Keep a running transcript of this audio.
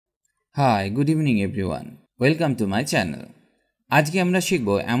High, good evening everyone, welcome to my channel. আজকে আমরা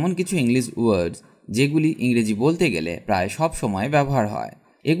শিখব এমন কিছু ইংলিশ ওয়ার্ডস যেগুলি ইংরেজি বলতে গেলে প্রায় সব সময় ব্যবহার হয়।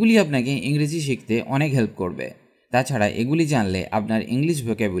 এগুলি আপনাকে ইংরেজি শিখতে অনেক হেল্প করবে। তাছাড়া এগুলি জানলে আপনার ইংলিশ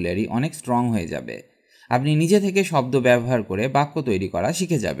ভোক্যাবুলারি অনেক স্ট্রং হয়ে যাবে। আপনি নিজে থেকে শব্দ ব্যবহার করে বাক্য তৈরি করা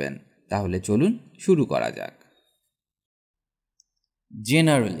শিখে যাবেন। তাহলে চলুন শুরু করা যাক।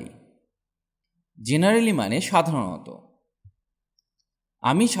 জেনারেলি। জেনারেলি মানে সাধারণত।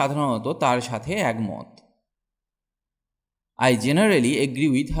 আমি সাধারণত তার সাথে একমত। I generally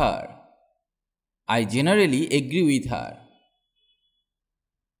agree with her. I generally agree with her.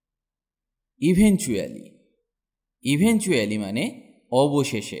 Eventually. Eventually মানে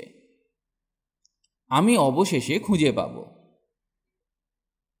অবশেষে। আমি অবশেষে খুঁজে পাব।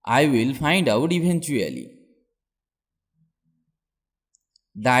 I will find out eventually.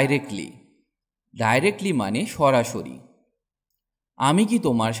 Directly. Directly মানে সরাসরি। আমি কি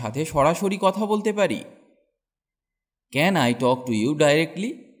তোমার সাথে সরাসরি কথা বলতে পারি? Can I talk to you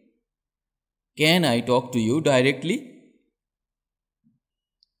directly? Can I talk to you directly?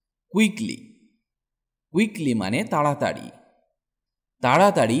 Quickly. Quickly মানে তাড়াতাড়ি।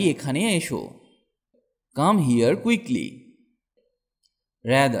 তাড়াতাড়ি এখানে এসো। Come here quickly.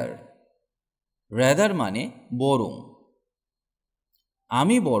 Rather. Rather মানে বরং।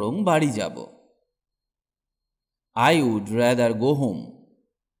 আমি বরং বাড়ি যাব। I would rather go home.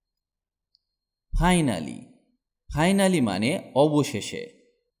 Finally. Finally মানে অবশেষে।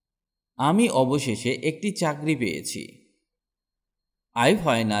 আমি অবশেষে একটি চাকরি পেয়েছি। I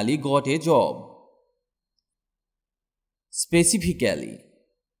finally got a job. Specifically.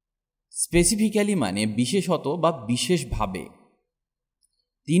 Specifically মানে বিশেষত বা বিশেষভাবে।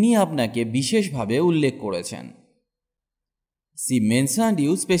 তিনি আপনাকে বিশেষভাবে উল্লেখ করেছেন। She mentioned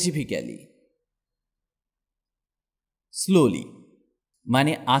you specifically. Slowly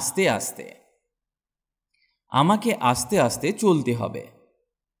মানে আস্তে আস্তে। আমাকে আস্তে আস্তে চলতে হবে।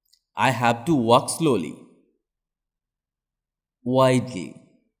 I have to walk slowly. Widely.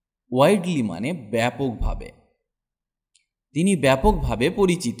 Widely মানে ব্যাপকভাবে। তিনি ব্যাপকভাবে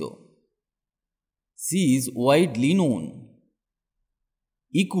পরিচিত। She is widely known.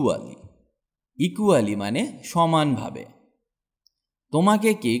 Equally. Equally মানে সমানভাবে।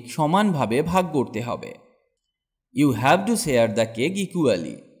 তোমাকে কেক সমানভাবে ভাগ করতে হবে। You have to share the cake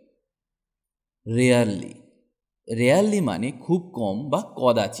equally. Rarely. Rarely মানে খুব কম বা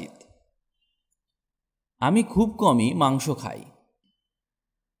কদাচিৎ। আমি খুব কমই মাংস খাই।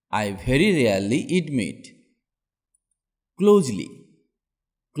 I very rarely eat meat. Closely.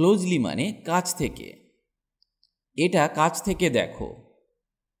 Closely মানে কাছ থেকে। এটা কাছ থেকে দেখো।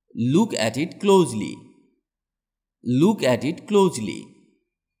 Look at it closely. Look at it closely.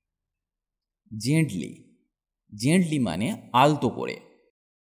 Gently. Gently মানে আলতো করে।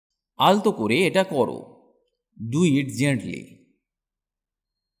 আলতো করে এটা করো। Do it gently.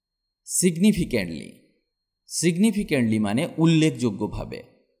 Significantly. Significantly মানে উল্লেখযোগ্যভাবে।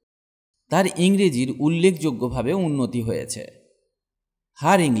 তার ইংরেজির উল্লেখযোগ্যভাবে উন্নতি হয়েছে।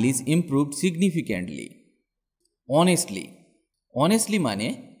 Her English improved significantly. Honestly. Honestly মানে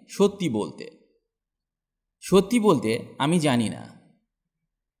সত্যি বলতে। সত্যি বলতে আমি জানি না।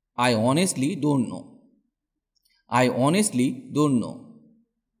 I honestly don't know. I honestly don't know.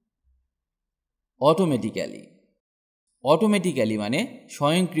 Automatically. Automatically মানে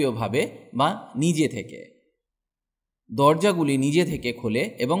স্বয়ংক্রিয়ভাবে বা নিজে থেকে। দরজাগুলি নিজে থেকে খোলে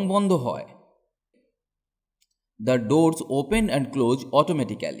এবং বন্ধ হয়। The doors open and close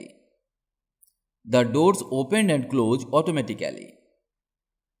automatically. The doors open and close automatically.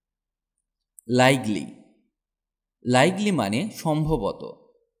 Likely. Likely মানে সম্ভবত।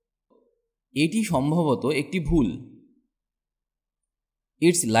 এটি সম্ভবত একটি ভুল।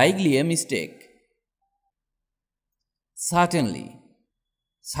 It's likely a mistake. Certainly.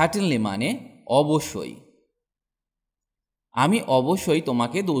 Certainly মানে অবশ্যই। আমি অবশ্যই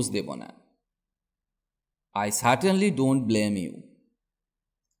তোমাকে দোষ দেব না। I certainly don't blame you.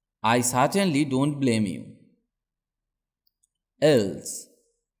 I certainly don't blame you. Else.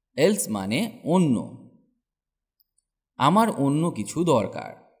 Else মানে অন্য। আমার অন্য কিছু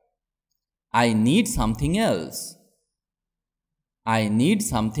দরকার। I need something else. I need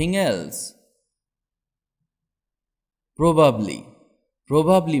something else. Probably.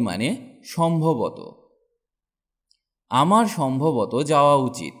 Probably মানে সম্ভবত। আমার সম্ভবত যাওয়া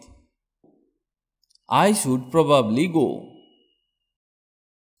উচিত। I should probably go.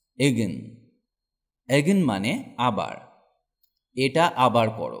 Again. Again মানে আবার। এটা আবার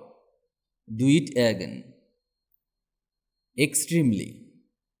করো। Do it again. Extremely.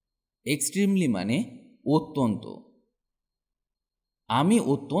 Extremely মানে অত্যন্ত। আমি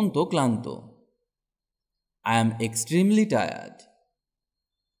অত্যন্ত ক্লান্ত। I am extremely tired.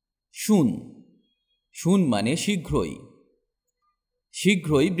 শুন, শুন মানে শীঘ্রই,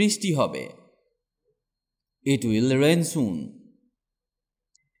 শীঘ্রই বৃষ্টি হবে। It will rain soon.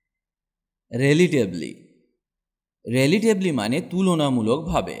 Relatively, relatively মানে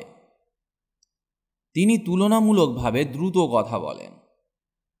তুলনামূলকভাবে। তিনি তুলনামূলকভাবে দ্রুত কথা বলেন।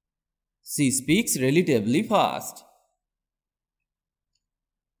 She speaks relatively fast.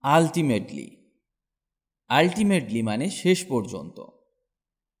 Ultimately, ultimately মানে শেষ পর্যন্ত।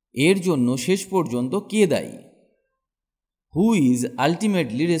 এর জন্য শেষ পর্যন্ত কে দায়ী? Who is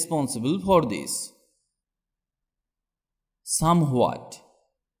ultimately responsible for this? Somewhat,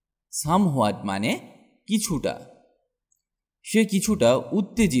 somewhat মানে কিছুটা। সে কিছুটা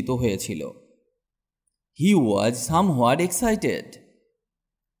উত্তেজিত হয়েছিল। He was somewhat excited.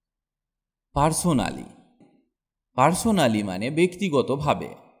 Personally, personally মানে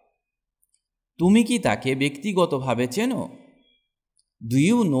ব্যক্তিগতভাবে। তুমি কি তাকে ব্যক্তিগতভাবে চেনো? Do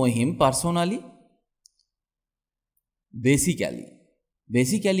you know him personally? Basically,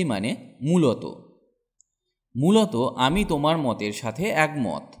 basically মানে মূলত। মূলত আমি তোমার মতের সাথে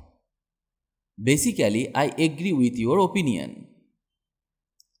একমত। Basically, I agree with your opinion.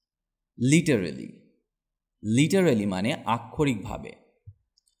 Literally, literally মানে আক্ষরিকভাবে।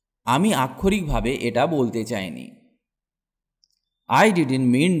 আমি আক্ষরিকভাবে এটা বলতে চাইনি। I didn't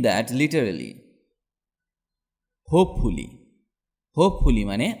mean that literally. Hopefully, hopefully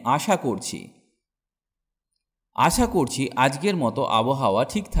মানে আশা করছি। আশা করছি আজকের মতো আবহাওয়া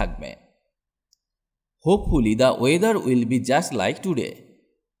ঠিক থাকবে। Hopefully the weather will be just like today.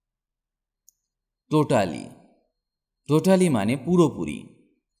 Totally, totally মানে পুরোপুরি।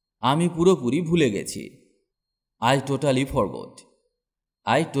 আমি পুরোপুরি ভুলে গেছি। I totally forgot.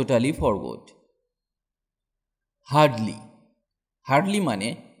 I totally forgot. Hardly, hardly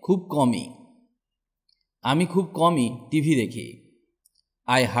মানে খুব কমই। আমি খুব কমই টিভি দেখি।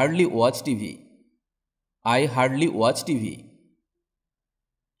 I hardly watch TV. I hardly watch TV.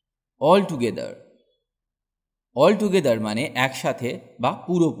 Altogether, altogether মানে একসাথে বা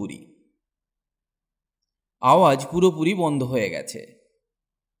পুরোপুরি। আওয়াজ পুরোপুরি বন্ধ হয়ে গেছে।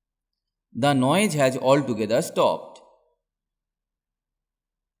 The noise has altogether stopped.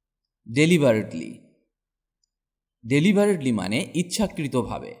 Deliberately, deliberately মানে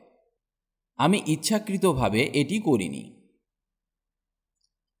ইচ্ছাকৃতভাবে। আমি ইচ্ছাকৃতভাবে এটি করিনি।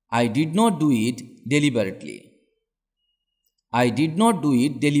 I did not do it deliberately. I did not do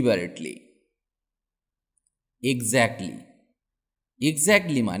it deliberately. Exactly,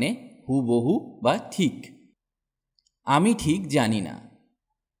 exactly মানে হুবহু বা ঠিক। আমি ঠিক জানি না।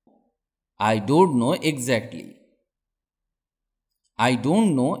 I don't know exactly. I don't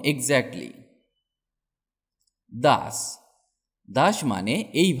know exactly. Thus, thus মানে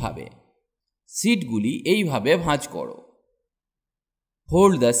এইভাবে। সিটগুলি এইভাবে ভাঁজ করো।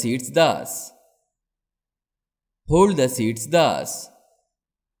 Hold the seats thus. Hold the seats thus.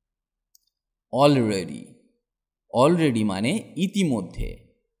 Already, already মানে ইতিমধ্যে।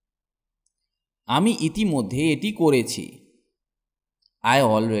 আমি ইতিমধ্যে এটি করেছি। I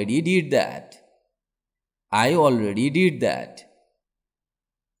already did that. I already did that.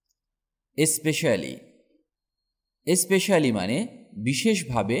 Especially, especially মানে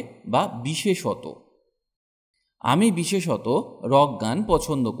বিশেষভাবে বা বিশেষত। আমি বিশেষত রক গান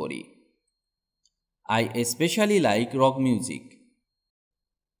পছন্দ করি। I especially like rock music.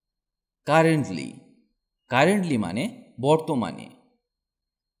 Currently, currently মানে বর্তমানে।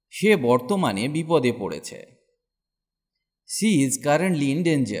 সে বর্তমানে বিপদে পড়েছে। She is currently in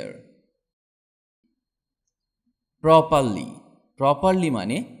danger. Properly, properly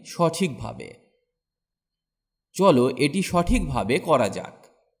মানে সঠিকভাবে। চলো এটি সঠিকভাবে করা যাক।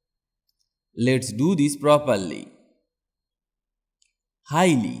 Let's do this properly.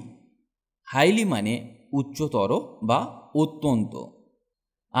 Highly, highly মানে উচ্চতর বা অত্যন্ত।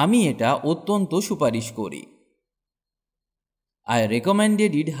 আমি এটা অত্যন্ত সুপারিশ করি। I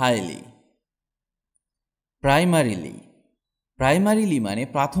recommended it highly. Primarily, primarily মানে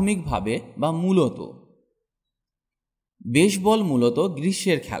প্রাথমিকভাবে বা মূলত। বেসবল মূলত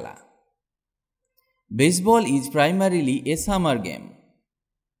গ্রীষ্মের খেলা। Baseball is primarily a summer game.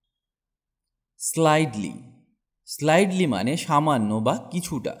 Slightly, slightly মানে সামান্য বা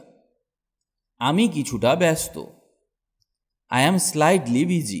কিছুটা। আমি কিছুটা ব্যস্ত। I am slightly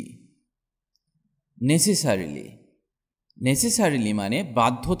busy. Necessarily, necessarily মানে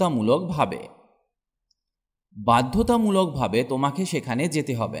বাধ্যতামূলকভাবে। বাধ্যতামূলকভাবে তোমাকে সেখানে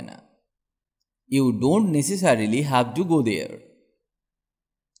যেতে হবে না। You don't necessarily have to go there.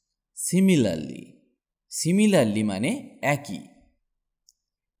 Similarly, similarly মানে একই।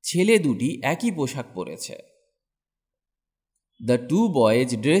 ছেলে দুটি একই পোশাক পরেছে। The two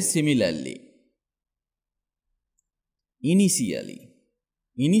boys dress similarly. Initially.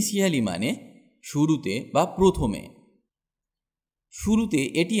 Initially মানে শুরুতে বা প্রথমে। শুরুতে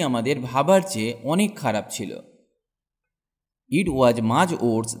এটি আমাদের ভাবার চেয়ে অনেক খারাপ ছিল। ইট ওয়াজ much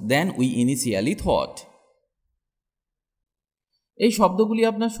Wars than we initially thought. এই শব্দগুলি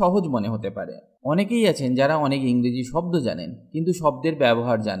আপনার সহজ মনে হতে পারে। অনেকেই আছেন যারা অনেক ইংরেজি শব্দ জানেন কিন্তু শব্দের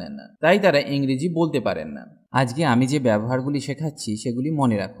ব্যবহার জানেন না, তাই তারা ইংরেজি বলতে পারেন না। আজকে আমি যে ব্যবহারগুলি শেখাচ্ছি সেগুলি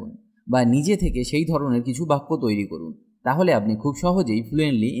মনে রাখুন বা নিজে থেকে সেই ধরনের কিছু বাক্য তৈরি করুন, তাহলে আপনি খুব সহজেই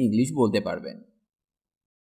ফ্লুয়েন্টলি ইংলিশ বলতে পারবেন।